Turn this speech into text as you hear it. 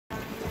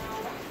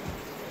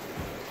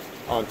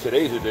On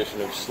today's edition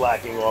of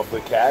Slacking Off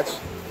the Cats,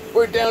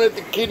 we're down at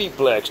the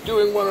Kittehplex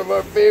doing one of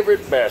our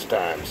favorite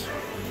pastimes.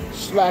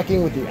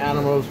 Slacking with the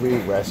animals we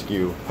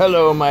rescue.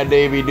 Hello, my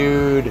Davy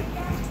dude.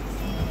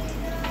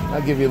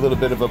 I'll give you a little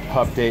bit of a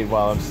pup date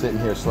while I'm sitting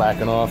here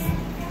slacking off.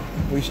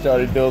 We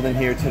started building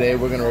here today.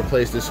 We're going to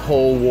replace this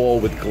whole wall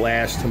with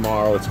glass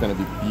tomorrow. It's going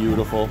to be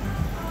beautiful.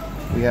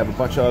 We have a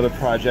bunch of other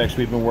projects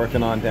we've been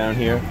working on down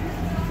here.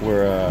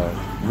 We're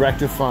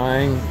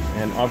rectifying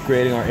and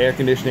upgrading our air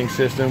conditioning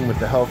system with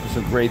the help of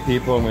some great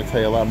people. I'm going to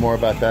tell you a lot more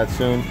about that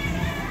soon.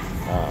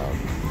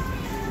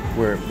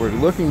 We're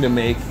looking to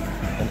make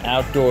an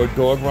outdoor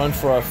dog run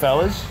for our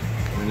fellas.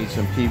 We need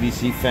some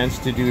PVC fence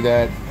to do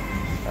that.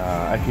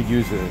 I could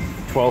use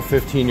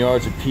 12-15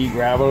 yards of pea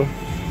gravel.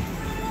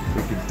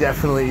 We could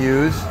definitely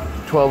use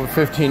 12 or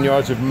 15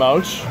 yards of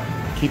mulch.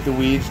 Keep the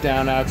weeds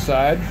down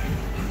outside.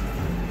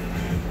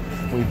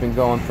 We've been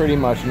going pretty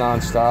much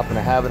non-stop, and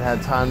I haven't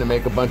had time to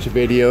make a bunch of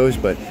videos,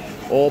 but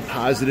all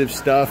positive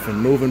stuff and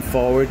moving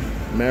forward.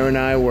 Mary and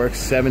I work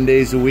 7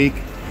 days a week.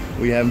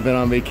 We haven't been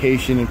on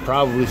vacation in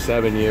probably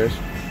 7 years.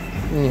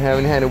 We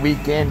haven't had a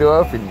weekend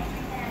off, and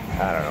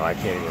I don't know, I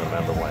can't even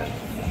remember when.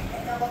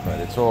 But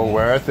it's all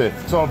worth it.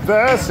 It's all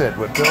worth it.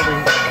 We're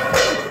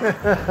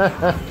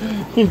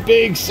building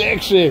big,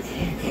 sexy,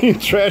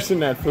 trash in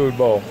that food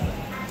bowl.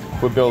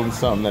 We're building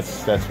something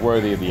that's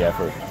worthy of the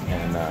effort,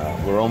 and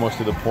we're almost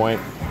to the point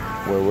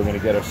where we're going to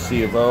get our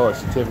C of O, our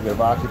certificate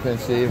of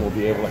occupancy, and we'll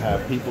be able to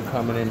have people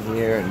coming in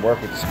here and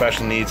work with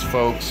special needs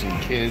folks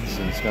and kids,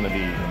 and it's going to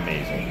be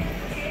amazing.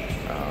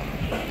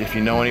 If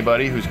you know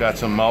anybody who's got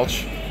some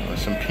mulch or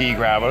some pea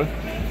gravel,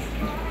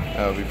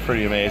 that would be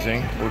pretty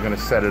amazing. We're going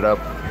to set it up.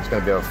 It's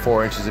going to be about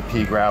 4 inches of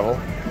pea gravel,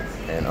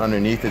 and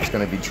underneath it's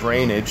going to be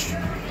drainage,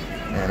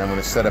 and I'm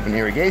going to set up an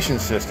irrigation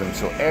system,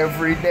 so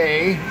every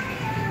day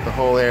the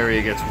whole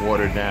area gets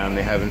watered down.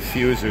 They have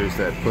infusers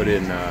that put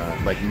in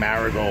like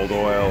marigold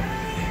oil,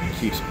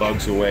 keeps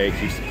bugs away,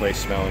 keeps the place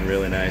smelling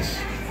really nice.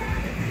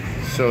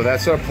 So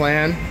that's our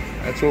plan.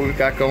 That's what we've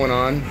got going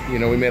on. You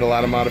know, we made a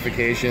lot of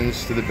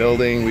modifications to the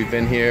building. We've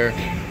been here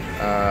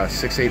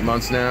 6-8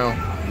 months now.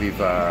 We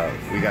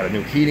got a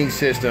new heating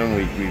system.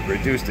 We've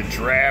reduced the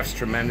drafts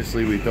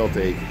tremendously. We built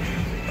a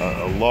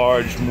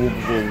large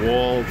movable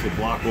wall to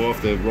block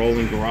off the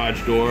rolling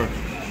garage door.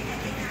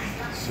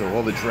 So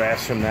all the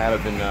drafts from that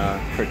have been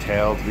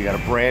curtailed. We got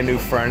a brand new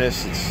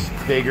furnace. It's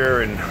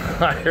bigger and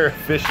higher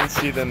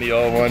efficiency than the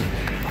old one.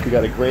 We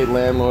got a great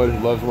landlord who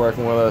loves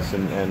working with us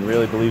and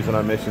really believes in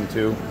our mission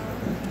too.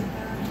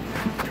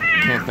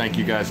 Can't thank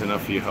you guys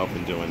enough for your help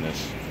in doing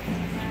this.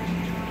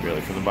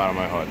 Really, from the bottom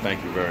of my heart,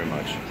 thank you very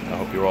much. I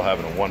hope you're all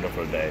having a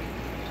wonderful day.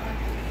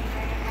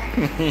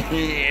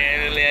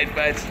 Yeah, lad,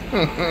 bud.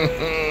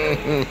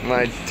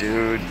 My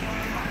dude.